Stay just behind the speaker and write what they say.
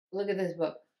Look at this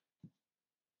book.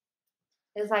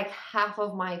 It's like half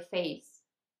of my face.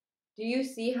 Do you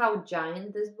see how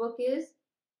giant this book is?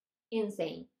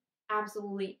 Insane.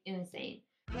 Absolutely insane.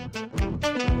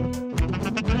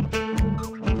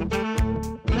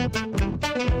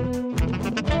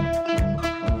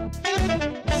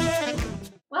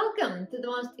 Welcome to the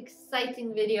most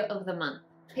exciting video of the month,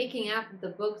 picking up the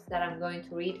books that I'm going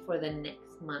to read for the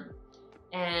next month.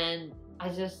 And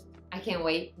I can't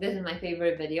wait. This is my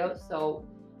favorite video, so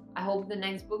I hope the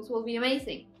next books will be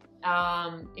amazing.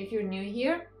 If you're new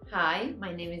here, hi,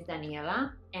 my name is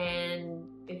Daniela, and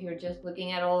if you're just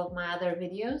looking at all of my other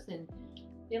videos and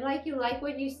feel like you like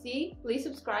what you see, please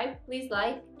subscribe, please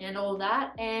like, and all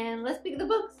that, and let's pick the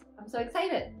books. I'm so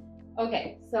excited.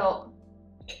 Okay, so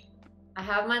I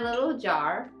have my little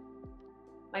jar,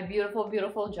 my beautiful,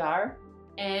 beautiful jar,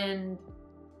 and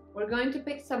we're going to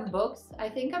pick some books. I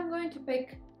think I'm going to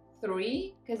pick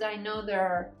 3 because I know there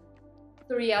are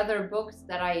 3 other books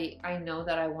that I know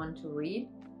that I want to read,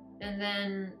 and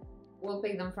then we'll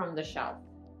pick them from the shelf.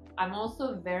 I'm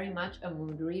also very much a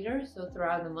mood reader, so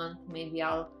throughout the month maybe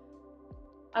I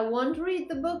won't read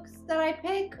the books that I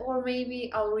pick, or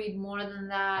maybe I'll read more than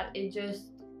that.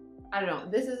 I don't know.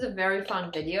 This is a very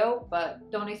fun video, but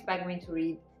don't expect me to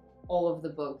read all of the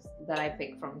books that I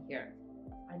pick from here.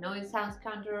 I know it sounds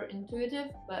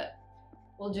counterintuitive, but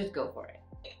we'll just go for it,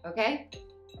 okay?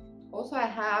 Also, I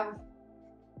have,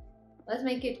 let's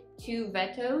make it 2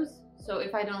 vetoes. So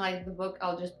if I don't like the book,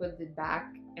 I'll just put it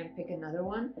back and pick another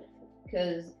one.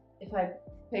 Because if I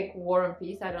pick War and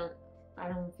Peace, I don't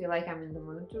feel like I'm in the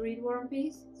mood to read War and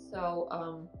Peace. So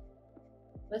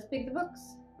let's pick the books.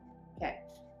 Okay.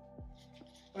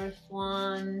 First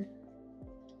one.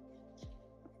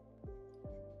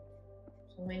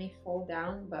 So many fall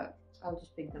down, but I'll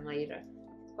just pick them later.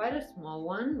 It's quite a small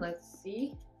one. Let's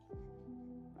see.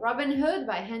 Robin Hood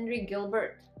by Henry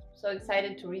Gilbert. So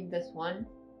excited to read this one.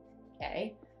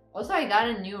 Okay. Also, I got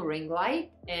a new ring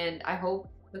light, and I hope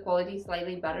the quality is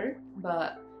slightly better,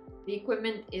 but the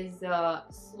equipment is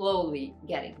slowly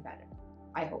getting better.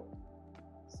 I hope.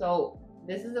 So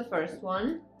this is the first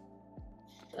one.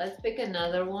 Let's pick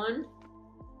another one.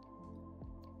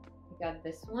 We got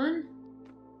this one.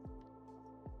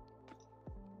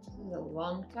 This is a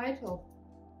long title.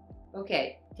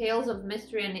 Okay, Tales of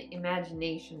Mystery and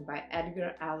Imagination by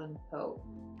Edgar Allan Poe.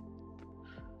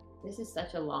 This is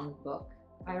such a long book.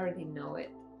 I already know it.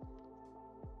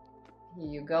 Here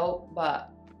you go,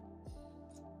 but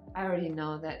I already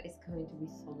know that it's going to be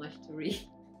so much to read.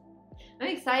 I'm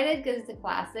excited because it's a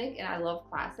classic and I love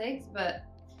classics, but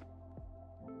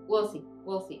we'll see.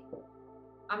 We'll see.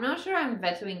 I'm not sure I'm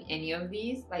vetoing any of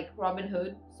these, like Robin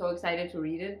Hood, so excited to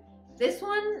read it. This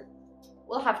one,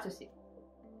 we'll have to see.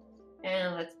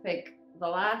 And let's pick the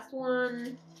last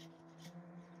one.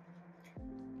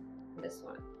 This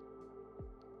one.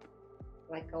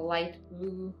 Like a light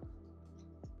blue.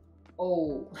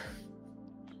 Oh,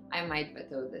 I might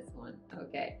veto this one.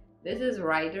 Okay. This is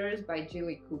Riders by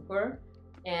Jilly Cooper.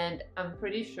 And I'm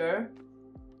pretty sure.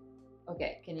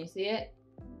 Okay, can you see it?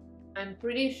 I'm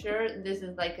pretty sure this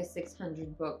is like a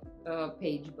 600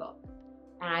 page book.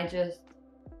 And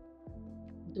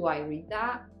do I read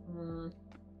that?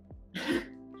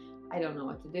 I don't know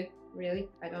what to do. Really?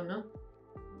 I don't know.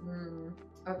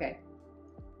 Okay.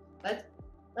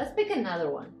 Let's pick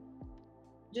another one.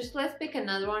 Just let's pick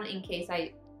another one in case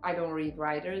I don't read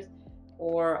Riders,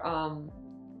 or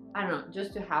I don't know,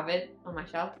 just to have it on my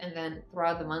shelf, and then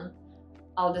throughout the month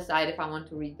I'll decide if I want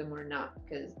to read them or not,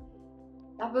 because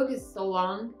that book is so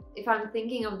long. If I'm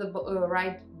thinking of the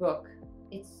right book,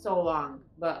 it's so long.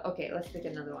 But okay, let's pick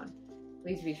another one.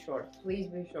 Please be short. Please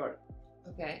be short.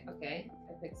 Okay,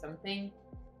 I picked something.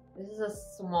 This is a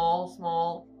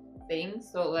small thing,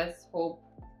 so let's hope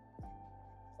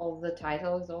all the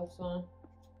title is also.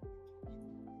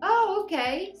 Oh,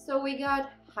 okay. So we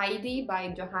got Heidi by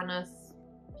Johanna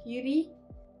Spyri.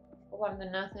 Hope I'm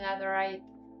pronouncing that right.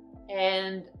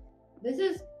 And this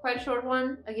is quite a short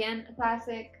one. Again, a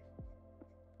classic.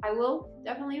 I will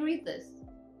definitely read this.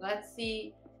 Let's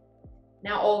see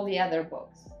now all the other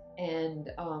books,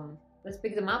 and let's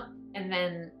pick them up, and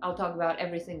then I'll talk about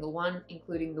every single one,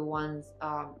 including the ones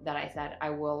that I said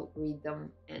I will read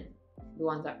them, and the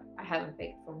ones that I haven't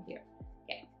picked from here.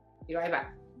 Okay, be right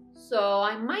back. So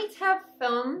I might have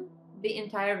filmed the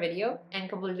entire video and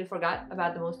completely forgot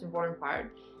about the most important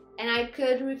part, and I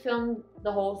could refilm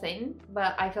the whole thing,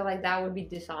 but I feel like that would be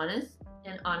dishonest,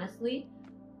 and honestly,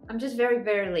 I'm just very,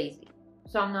 very lazy,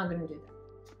 so I'm not gonna do that.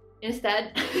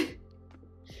 Instead,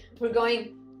 we're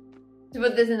going to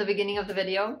put this in the beginning of the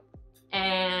video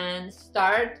and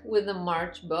start with the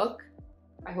March book.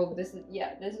 I hope this is,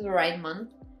 yeah, this is the right month,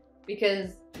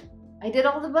 because I did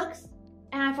all the books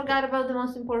and I forgot about the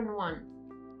most important one,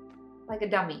 like a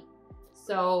dummy.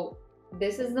 So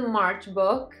this is the March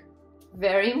book,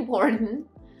 very important,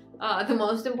 the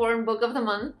most important book of the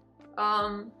month.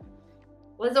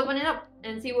 Let's open it up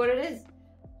and see what it is.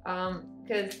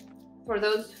 Because for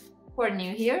those who are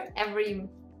new here,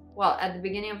 at the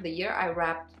beginning of the year, I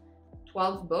wrapped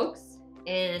 12 books,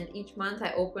 and each month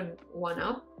I open one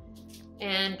up,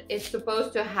 and it's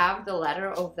supposed to have the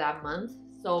letter of that month.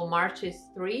 So March is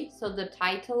 3, so the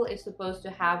title is supposed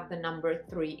to have the number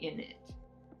 3 in it.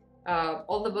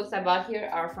 All the books I bought here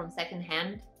are from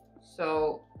secondhand,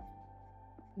 so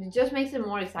it just makes it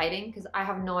more exciting because I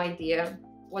have no idea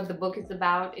what the book is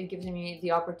about. It gives me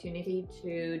the opportunity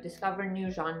to discover new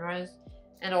genres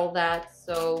and all that.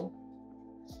 So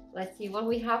let's see what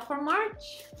we have for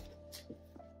March.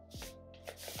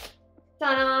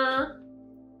 Ta-da!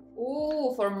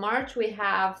 Ooh, for March we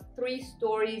have 3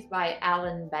 stories by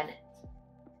Allan Bennett.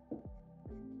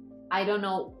 I don't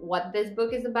know what this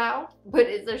book is about, but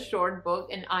it's a short book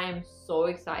and I am so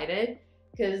excited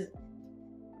because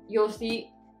you'll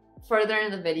see further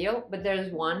in the video, but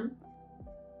there's one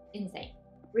insane,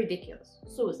 ridiculous,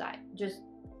 suicide, just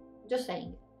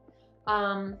saying.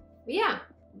 But yeah,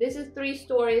 this is 3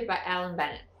 stories by Allan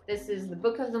Bennett. This is the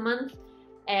book of the month,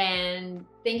 and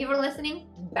thank you for listening.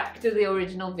 Back to the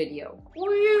original video.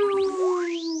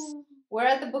 Woo! We're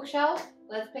at the bookshelf.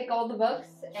 Let's pick all the books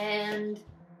and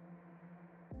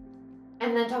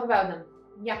then talk about them.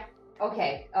 Yeah,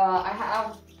 okay. I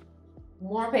have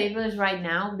more papers right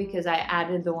now because I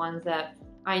added the ones that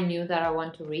I knew that I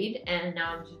want to read, and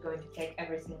now I'm just going to take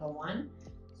every single one.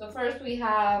 So first we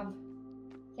have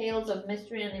Tales of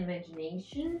Mystery and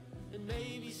Imagination. And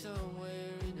maybe somewhere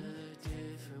in a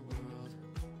different world.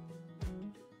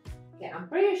 Okay, I'm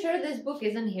pretty sure this book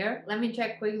isn't here. Let me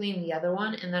check quickly in the other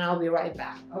one and then I'll be right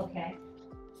back. Okay.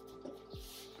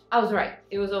 I was right.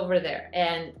 It was over there.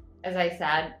 And as I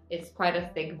said, it's quite a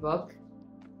thick book.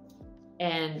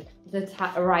 And the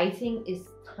writing is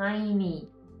tiny.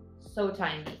 So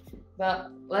tiny. But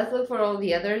let's look for all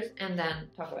the others and then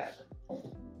talk about them.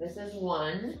 This is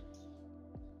one.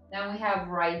 Then we have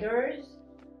Riders.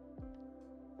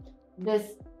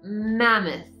 This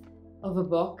mammoth of a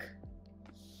book.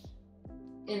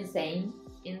 Insane.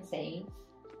 Insane.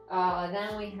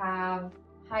 Then we have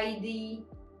Heidi.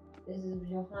 This is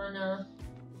Johanna.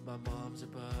 My mom's a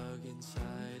bug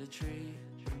inside a tree.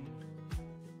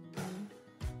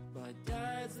 My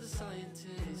dad's the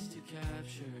scientist who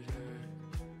captured her.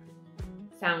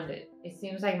 Found it. It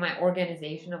seems like my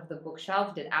organization of the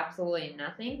bookshelf did absolutely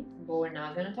nothing, but we're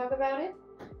not going to talk about it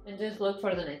and just look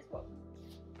for the next book.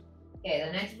 Okay,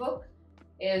 the next book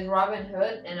is Robin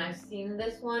Hood, and I've seen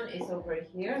this one. It's over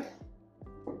here.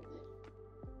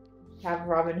 We have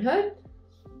Robin Hood,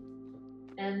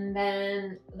 and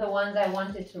then the ones I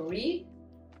wanted to read,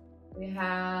 we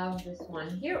have this one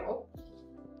here. Oh.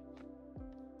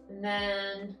 And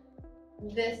then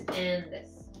this and this.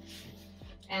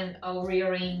 And I'll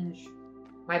rearrange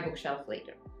my bookshelf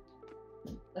later.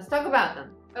 Let's talk about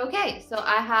them. Okay, so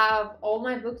I have all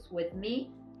my books with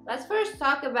me. Let's first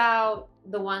talk about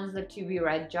the ones that To Be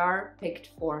Read Jar picked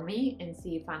for me and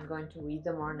see if I'm going to read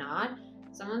them or not.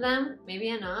 Some of them, maybe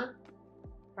a not.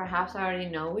 Perhaps I already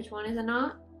know which one is a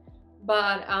not.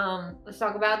 But let's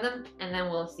talk about them and then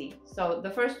we'll see. So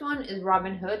the first one is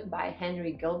Robin Hood by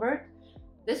Henry Gilbert.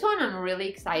 This one I'm really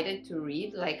excited to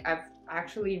read. Like, I've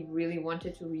actually really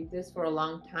wanted to read this for a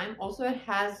long time. Also, it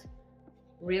has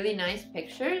really nice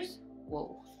pictures.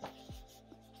 Whoa.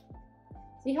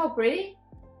 See how pretty?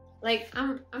 Like,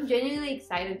 I'm genuinely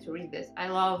excited to read this. I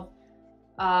love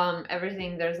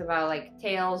everything there's about like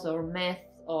tales or myths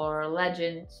or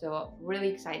legend. So really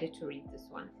excited to read this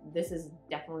one. This is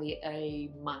definitely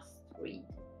a must read.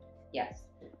 Yes.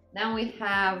 Then we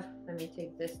have, let me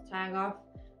take this tag off.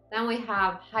 Then we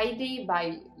have Heidi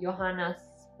by Johanna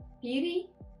Spyri,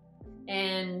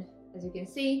 and as you can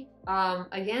see,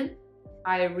 again,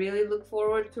 I really look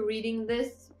forward to reading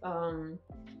this.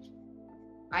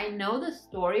 I know the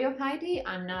story of Heidi.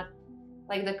 I'm not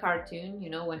like the cartoon, you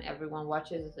know, when everyone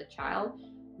watches as a child.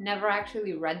 Never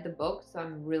actually read the book, so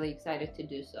I'm really excited to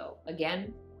do so.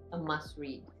 Again, a must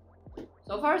read.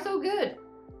 So far, so good.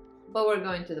 But we're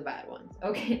going to the bad ones,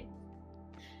 okay?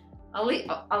 I'll leave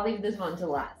this one to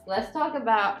last. Let's talk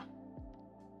about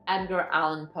Edgar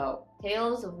Allan Poe,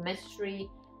 Tales of Mystery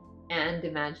and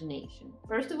Imagination.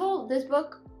 First of all, this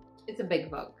book, it's a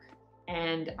big book,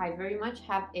 and I very much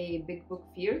have a big book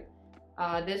fear.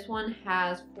 This one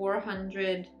has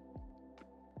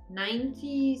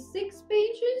 496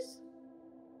 pages.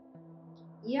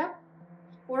 Yep.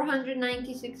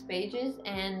 496 pages,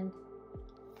 and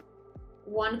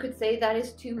one could say that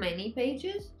is too many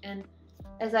pages. And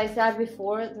as I said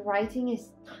before, the writing is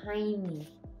tiny.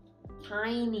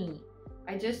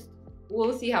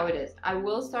 We'll see how it is. I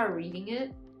will start reading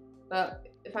it, but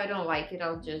if I don't like it,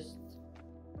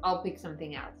 I'll pick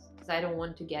something else, because I don't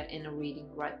want to get in a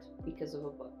reading rut because of a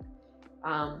book.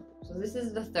 So this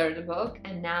is the third book,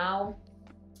 and now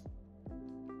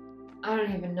I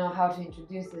don't even know how to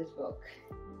introduce this book.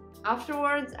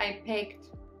 Afterwards, I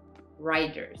picked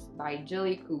Riders by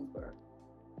Jilly Cooper.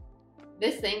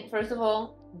 This thing, first of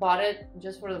all, bought it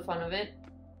just for the fun of it.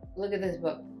 Look at this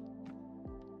book.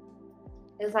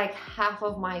 It's like half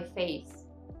of my face.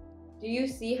 Do you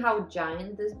see how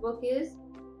giant this book is?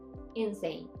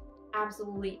 Insane.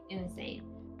 Absolutely insane.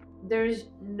 There's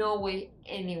no way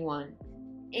anyone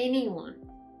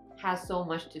has so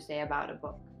much to say about a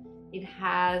book. It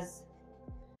has,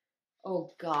 oh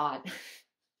God,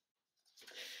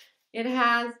 it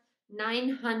has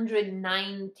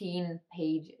 919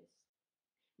 pages.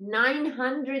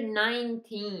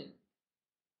 919.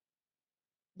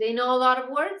 They know a lot of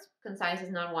words. Concise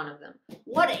is not one of them.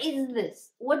 What is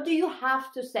this? What do you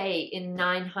have to say in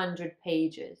 900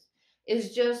 pages?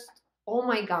 It's just, oh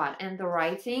my God. And the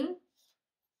writing,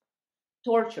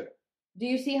 torture. Do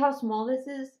you see how small this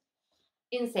is?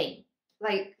 Insane.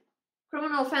 Like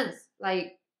criminal offense,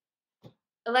 like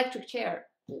electric chair.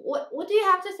 What do you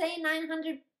have to say in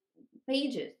 900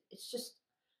 pages? It's just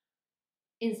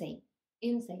insane.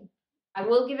 Insane. I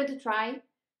will give it a try.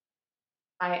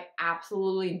 I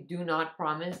absolutely do not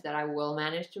promise that I will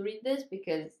manage to read this,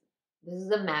 because this is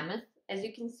a mammoth, as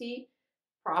you can see.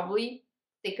 Probably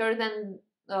thicker than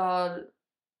Les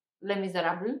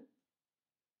Miserables.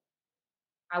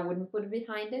 I wouldn't put it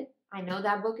behind it. I know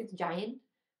that book is giant.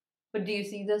 But do you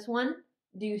see this one?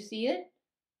 Do you see it?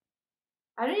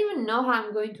 I don't even know how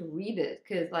I'm going to read it,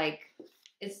 because like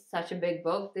it's such a big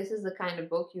book. This is the kind of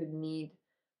book you'd need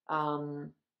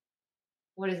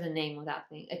what is the name of that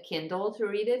thing? A Kindle to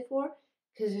read it for,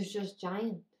 because it's just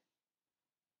giant.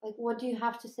 Like, what do you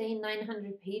have to say in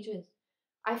 900 pages?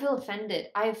 I feel offended.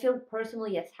 I feel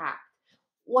personally attacked.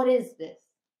 What is this?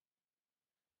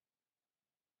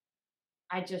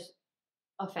 I just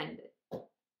offended.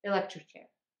 Electric chair.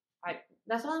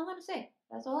 That's all I'm going to say.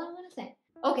 That's all I'm going to say.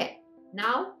 Okay,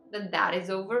 now that is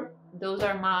over, those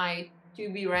are my to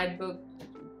be read books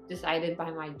decided by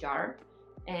my jar.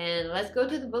 And let's go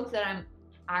to the books that I'm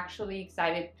actually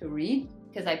excited to read,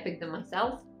 because I picked them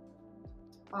myself.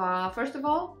 First of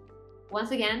all,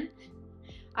 once again,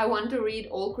 I want to read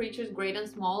All Creatures Great and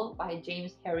Small by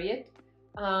James Herriot.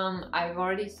 I've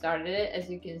already started it, as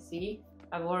you can see.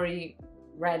 I've already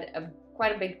read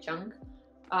quite a big chunk.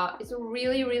 It's a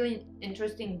really, really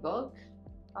interesting book,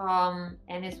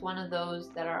 and it's one of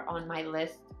those that are on my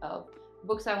list of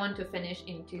books I want to finish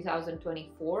in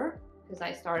 2024, because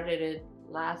I started it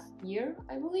last year,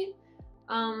 I believe.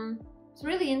 It's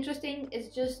really interesting. It's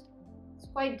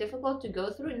quite difficult to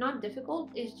go through. Not difficult,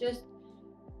 it's just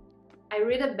I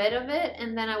read a bit of it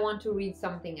and then I want to read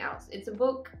something else. It's a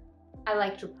book I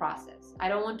like to process. I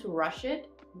don't want to rush it.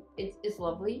 It's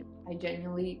lovely. I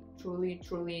genuinely,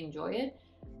 truly enjoy it,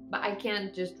 but I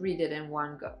can't just read it in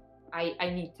one go. I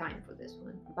need time for this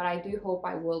one, but I do hope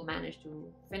I will manage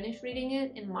to finish reading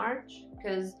it in March,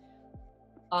 because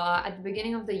at the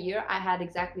beginning of the year I had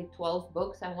exactly 12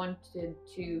 books I wanted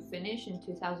to finish in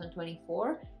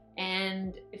 2024,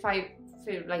 and if I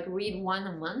like read one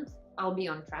a month, I'll be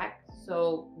on track.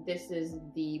 So this is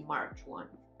the March one.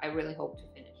 I really hope to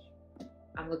finish.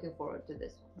 I'm looking forward to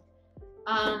this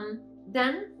one.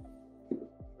 Then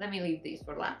let me leave these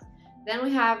for last. Then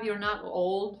we have You're Not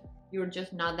Old, You're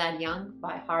Just Not That Young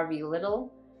by Harvey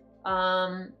Little.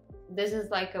 This is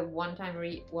like a one-time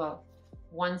read, well,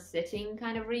 one sitting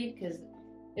kind of read, because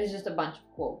it's just a bunch of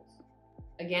quotes.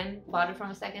 Again, bought it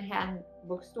from a secondhand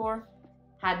bookstore.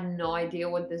 Had no idea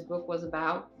what this book was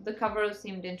about. The cover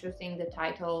seemed interesting. The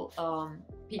title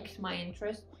piqued my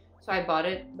interest, so I bought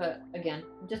it. But again,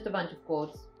 just a bunch of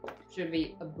quotes. Should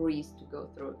be a breeze to go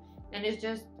through, and it's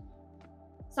just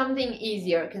something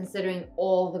easier considering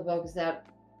all the books that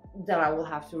I will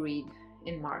have to read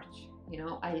in March. You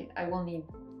know, I will need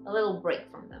a little break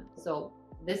from them. So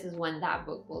this is when that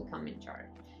book will come in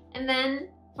charge. And then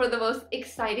for the most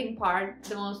exciting part,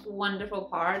 the most wonderful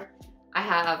part, I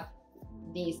have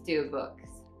these two books.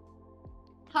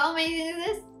 How amazing is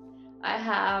this? I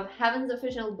have Heaven's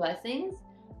Official Blessings,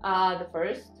 the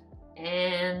first,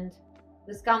 and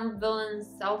The Scum Villain's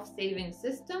Self-Saving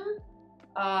System.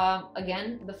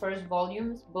 Again, the first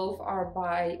volumes. Both are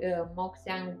by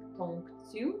Xiang Tong.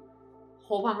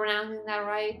 Hope I'm pronouncing that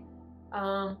right.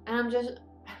 And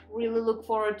I really look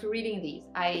forward to reading these.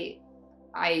 I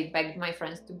begged my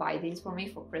friends to buy these for me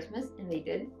for Christmas, and they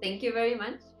did. Thank you very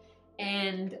much.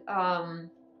 And I'm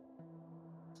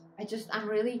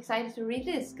really excited to read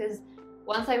this, because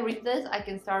once I read this, I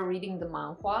can start reading the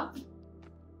manhwa.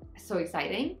 So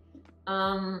exciting.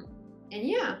 And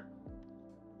yeah,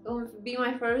 it'll be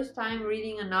my first time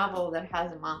reading a novel that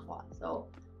has a manhwa. So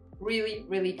really,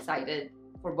 really excited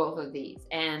for both of these.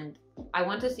 And I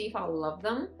want to see if I'll love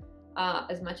them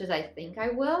as much as I think I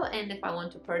will, and if I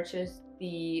want to purchase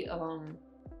the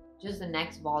just the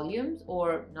next volumes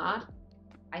or not.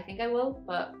 I think I will,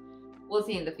 but we'll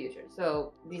see in the future.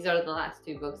 So these are the last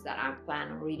two books that I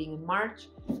plan on reading in March.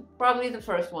 Probably the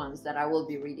first ones that I will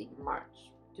be reading in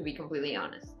March, to be completely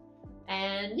honest.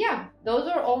 And yeah, those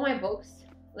are all my books.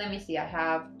 Let me see, I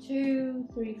have 2,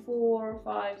 3, 4,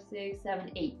 5, 6,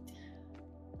 7, 8.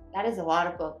 That is a lot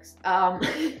of books.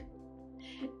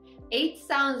 8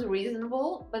 sounds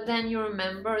reasonable, but then you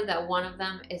remember that one of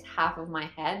them is half of my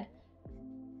head,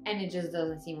 and it just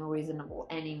doesn't seem reasonable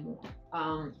anymore.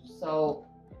 So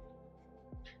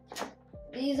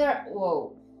these are,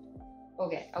 whoa.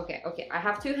 Okay. I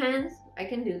have 2 hands. I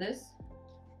can do this.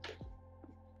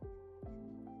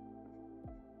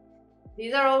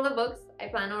 These are all the books I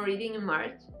plan on reading in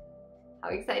March. How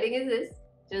exciting is this?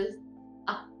 Just,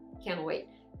 can't wait.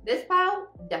 This pile,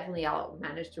 definitely I'll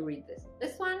manage to read this.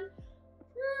 This one,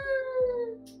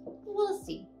 we'll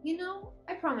see. You know,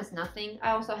 I promise nothing.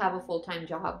 I also have a full-time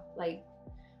job. Like,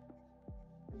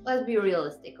 let's be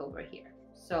realistic over here.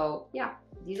 So yeah,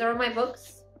 these are my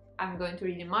books I'm going to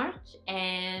read in March.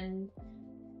 And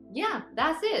yeah,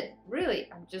 that's it. Really,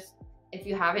 if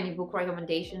you have any book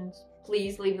recommendations,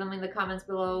 please leave them in the comments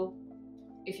below.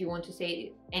 If you want to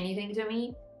say anything to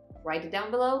me, write it down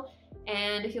below.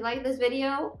 And if you like this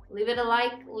video, leave it a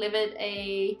like, leave it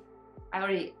a, I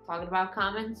already talked about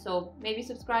comments, so maybe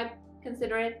subscribe,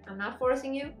 consider it. I'm not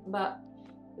forcing you, but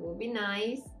it would be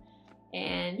nice.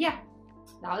 And yeah,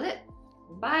 that was it.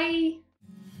 Bye.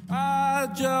 I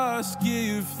just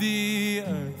give the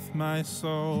earth my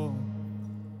soul.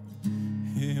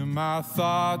 Hear my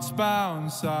thoughts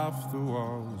bounce off the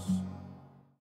walls.